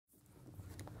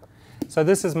So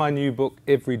this is my new book,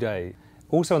 Every Day.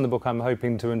 Also in the book I'm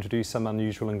hoping to introduce some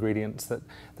unusual ingredients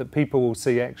that people will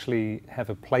see actually have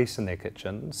a place in their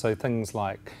kitchen. So things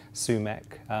like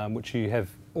sumac, which you have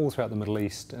all throughout the Middle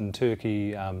East, in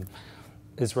Turkey,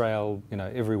 Israel,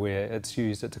 everywhere it's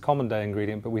used. It's a common day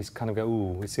ingredient, but we kind of go,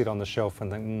 ooh, we see it on the shelf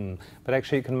and think, But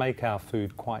actually it can make our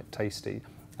food quite tasty.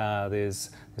 There's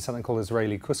something called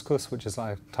Israeli couscous, which is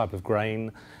like a type of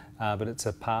grain, but it's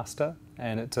a pasta,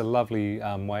 and it's a lovely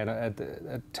way.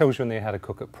 It tells you in there how to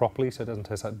cook it properly, so it doesn't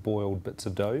taste like boiled bits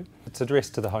of dough. It's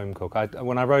addressed to the home cook.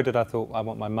 When I wrote it, I thought I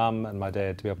want my mum and my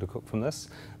dad to be able to cook from this.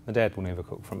 My dad will never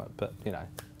cook from it, but it'd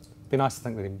be nice to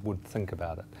think that he would think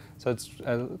about it. So it's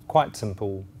quite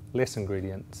simple, less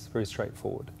ingredients, very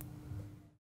straightforward.